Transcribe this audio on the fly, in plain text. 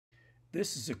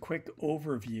This is a quick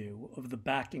overview of the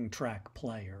backing track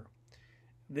player.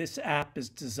 This app is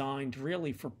designed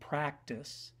really for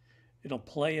practice. It'll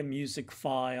play a music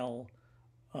file,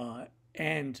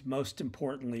 and most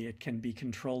importantly, it can be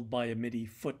controlled by a MIDI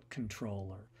foot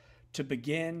controller. To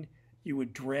begin, you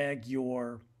would drag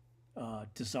your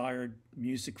desired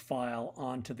music file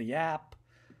onto the app.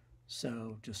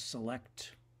 So just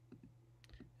select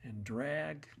and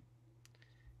drag,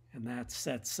 and that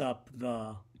sets up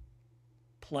the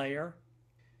player.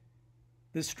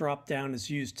 This drop down is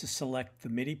used to select the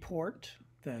MIDI port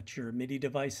that your MIDI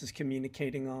device is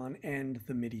communicating on and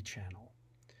the MIDI channel.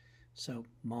 So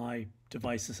my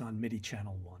device is on Midi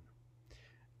Channel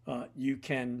 1. You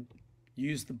can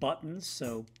use the buttons,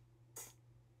 so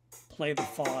play the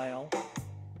file,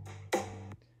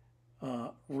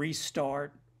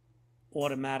 restart,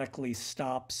 automatically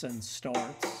stops and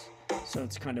starts, so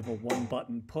it's kind of a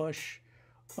one-button push.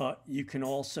 You can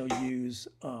also use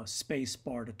a space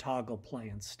bar to toggle play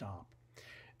and stop.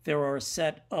 There are a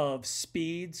set of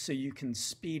speeds, so you can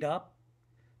speed up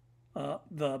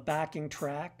the backing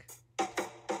track,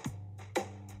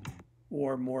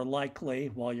 or more likely,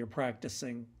 while you're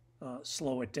practicing,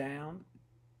 slow it down.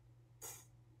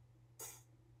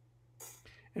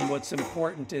 And what's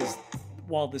important is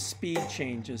while the speed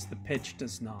changes, the pitch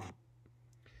does not.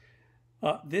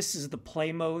 This is the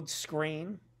play mode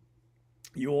screen.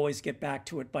 You always get back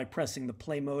to it by pressing the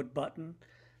play mode button.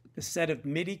 The set of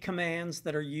MIDI commands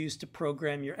that are used to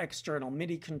program your external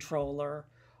MIDI controller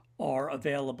are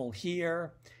available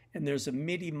here. And there's a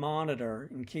MIDI monitor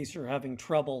in case you're having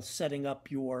trouble setting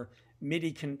up your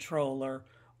MIDI controller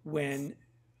when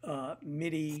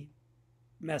MIDI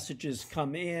messages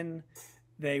come in.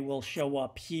 They will show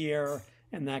up here,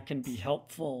 and that can be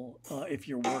helpful if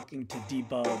you're working to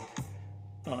debug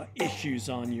issues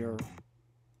on your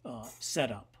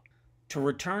setup. To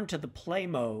return to the play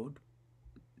mode,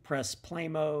 press play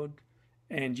mode,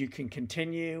 and you can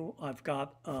continue. I've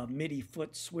got a MIDI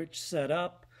foot switch set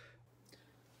up.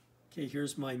 Okay,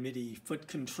 here's my MIDI foot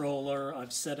controller.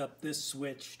 I've set up this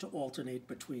switch to alternate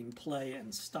between play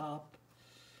and stop.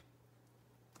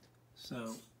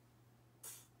 So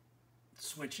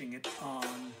switching it on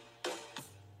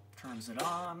turns it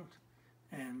on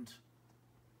and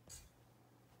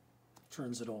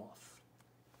turns it off.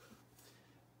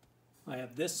 I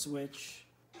have this switch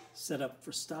set up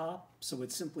for stop, so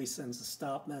it simply sends a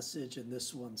stop message, and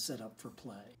this one set up for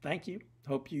play. Thank you.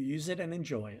 Hope you use it and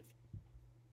enjoy it.